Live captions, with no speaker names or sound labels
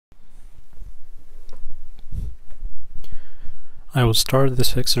I will start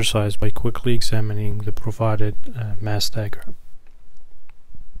this exercise by quickly examining the provided mass diagram.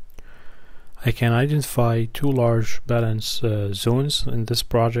 I can identify two large balance zones in this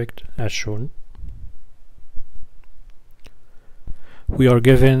project as shown. We are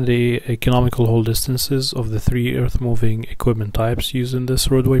given the economical hold distances of the three earth-moving equipment types used in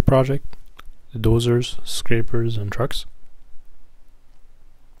this roadway project: the dozers, scrapers, and trucks.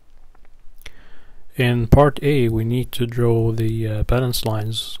 In part A, we need to draw the balance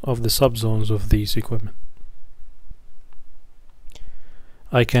lines of the subzones of these equipment.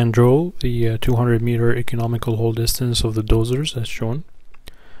 I can draw the 200 meter economical hold distance of the dozers as shown,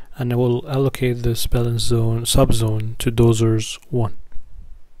 and I will allocate this balance zone subzone to dozers 1.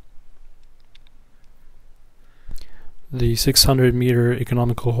 The 600 meter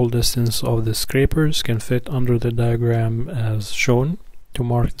economical hold distance of the scrapers can fit under the diagram as shown to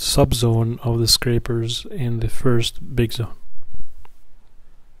mark the subzone of the scrapers in the first big zone.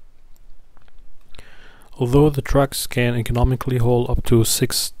 Although the trucks can economically haul up to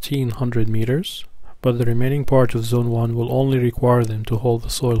 1600 meters, but the remaining part of zone 1 will only require them to haul the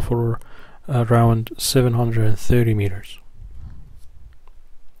soil for around 730 meters.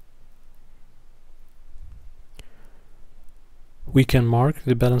 We can mark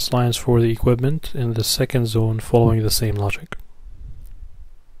the balance lines for the equipment in the second zone following the same logic.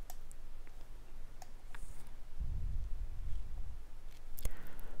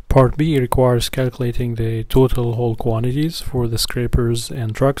 Part B requires calculating the total haul quantities for the scrapers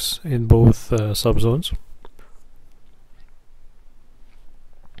and trucks in both subzones.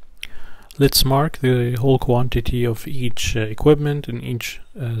 Let's mark the haul quantity of each equipment in each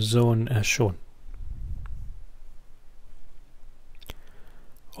zone as shown.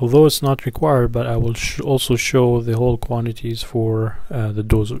 Although it's not required, but I will also show the haul quantities for the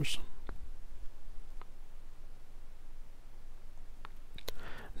dozers.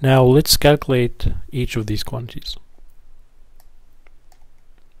 Now let's calculate each of these quantities.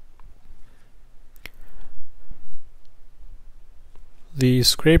 The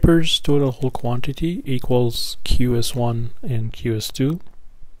scraper's total haul quantity equals QS1 and QS2.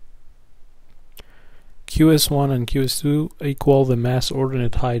 QS1 and QS2 equal the mass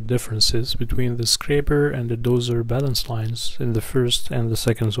ordinate height differences between the scraper and the dozer balance lines in the first and the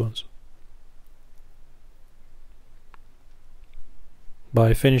second zones.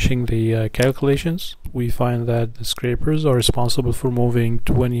 By finishing the calculations, we find that the scrapers are responsible for moving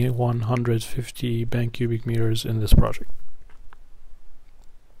 2150 bank cubic meters in this project.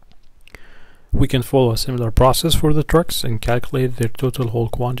 We can follow a similar process for the trucks and calculate their total haul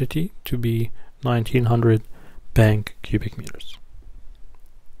quantity to be 1900 bank cubic meters.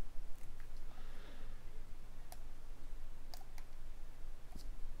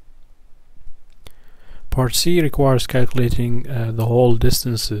 Part C requires calculating the haul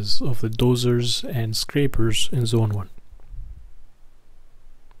distances of the dozers and scrapers in zone 1.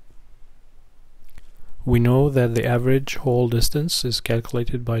 We know that the average haul distance is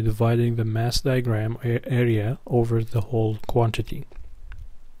calculated by dividing the mass diagram area over the haul quantity.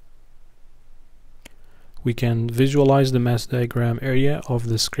 We can visualize the mass diagram area of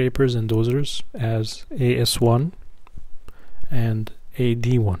the scrapers and dozers as AS1 and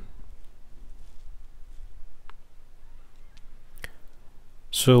AD1.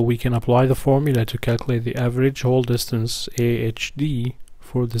 So we can apply the formula to calculate the average haul distance AHD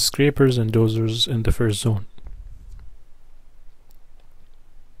for the scrapers and dozers in the first zone.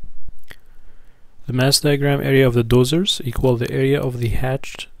 The mass diagram area of the dozers equal the area of the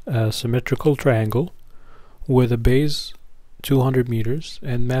hatched symmetrical triangle with a base 200 meters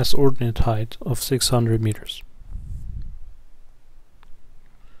and mass ordinate height of 600 meters.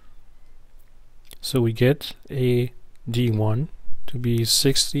 So we get AD1 to be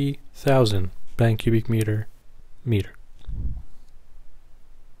 60,000 bank cubic meter.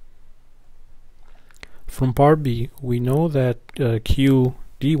 From part B, we know that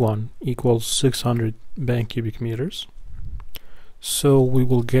QD1 equals 600 bank cubic meters, so we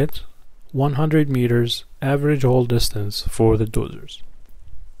will get 100 meters average haul distance for the dozers.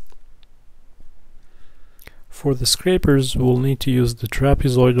 For the scrapers, we'll need to use the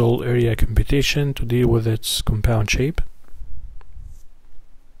trapezoidal area computation to deal with its compound shape.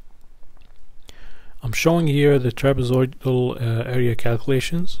 I'm showing here the trapezoidal area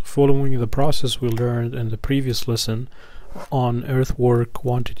calculations following the process we learned in the previous lesson on earthwork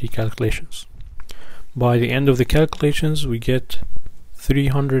quantity calculations. By the end of the calculations, we get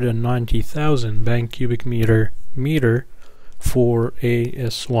 390,000 bank cubic meter for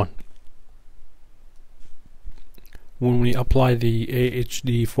AS1. When we apply the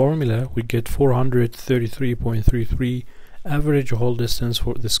AHD formula, we get 433.33 average hole distance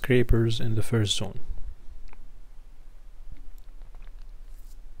for the scrapers in the first zone.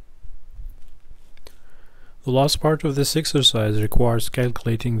 The last part of this exercise requires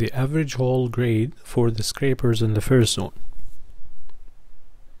calculating the average hole grade for the scrapers in the first zone.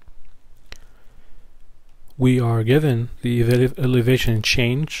 We are given the elevation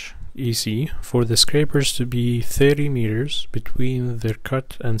change, EC, for the scrapers to be 30 meters between their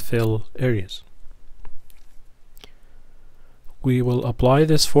cut and fill areas. We will apply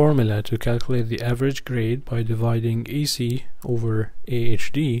this formula to calculate the average grade by dividing EC over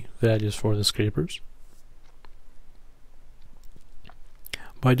AHD, values for the scrapers.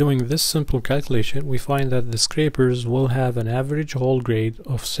 By doing this simple calculation, we find that the scrapers will have an average hole grade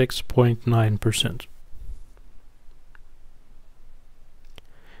of 6.9%.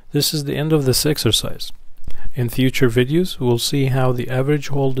 This is the end of this exercise. In future videos, we'll see how the average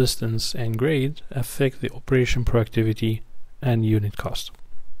hole distance and grade affect the operation productivity and unit cost.